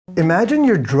Imagine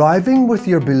you're driving with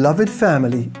your beloved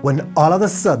family when all of a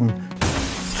sudden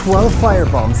 12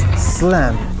 firebombs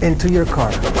slam into your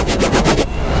car.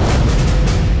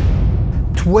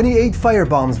 28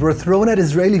 firebombs were thrown at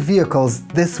Israeli vehicles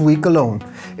this week alone.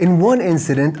 In one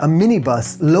incident, a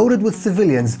minibus loaded with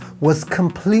civilians was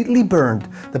completely burned.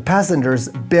 The passengers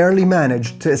barely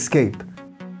managed to escape.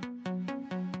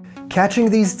 Catching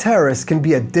these terrorists can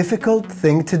be a difficult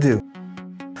thing to do.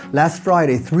 Last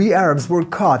Friday, 3 Arabs were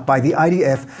caught by the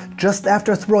IDF just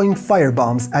after throwing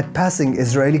firebombs at passing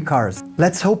Israeli cars.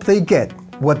 Let's hope they get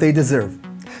what they deserve.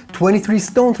 23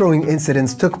 stone-throwing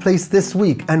incidents took place this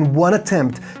week, and one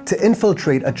attempt to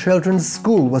infiltrate a children's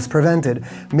school was prevented,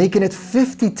 making it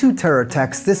 52 terror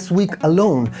attacks this week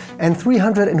alone and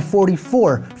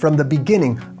 344 from the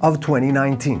beginning of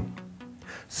 2019.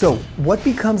 So, what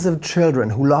becomes of children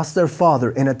who lost their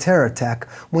father in a terror attack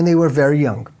when they were very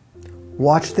young?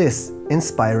 Watch this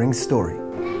inspiring story.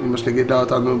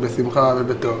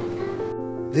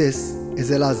 This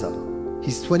is Elazar.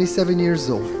 He's 27 years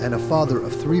old and a father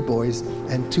of 3 boys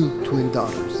and 2 twin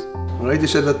daughters.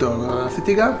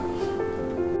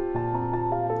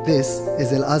 This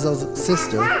is Elazar's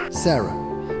sister, Sarah.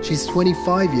 She's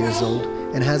 25 years old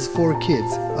and has 4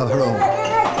 kids of her own.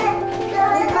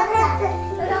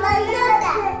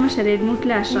 אמא שלי דמות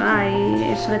להשראה,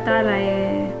 היא השרתה עליי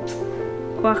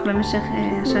כוח במשך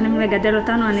השנים לגדל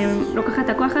אותנו. אני לוקחת את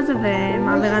הכוח הזה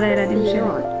ומעבירה לילדים שלי.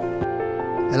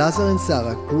 Elazar and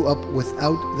Sarah grew up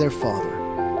without their father.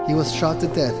 He was shot to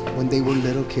death when they were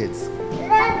little kids.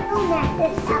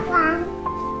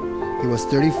 He was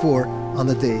 34 on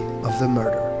the day of the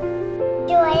murder.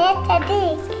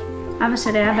 אבא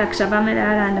שלי היה בהקשבה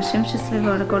מלאה לאנשים שסביבו,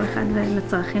 לכל אחד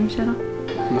ולצרכים שלו.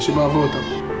 אנשים אהבו אותם.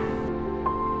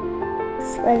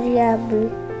 סבבי.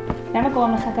 למה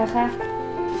קוראים לך ככה?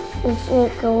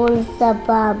 שקראו לי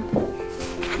סבב.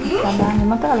 סבב,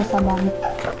 מה קרה לסבב?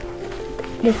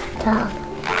 נפטר.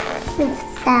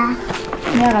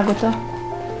 מי הרג אותו?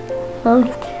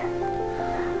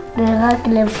 נהרג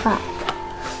לבד.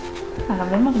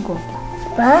 ערבים הרגו אותו.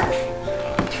 מה?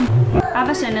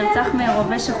 אבא שנרצח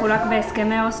מרובה שחולק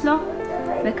בהסכמי אוסלו,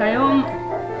 וכיום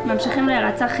ממשיכים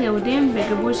להירצח יהודים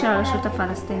בגיבוי של הרשות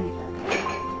הפלסטינית.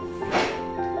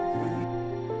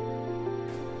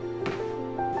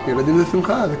 ילדים זה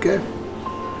שמחה, זה כיף.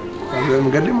 אז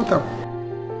מגדלים אותם.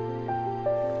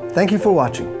 Thank you for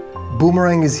watching.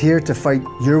 Boomerang is here to fight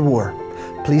your war.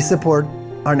 Please support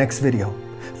our next video.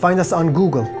 Find us on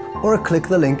Google or click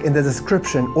the link in the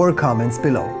description or comments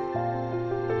below.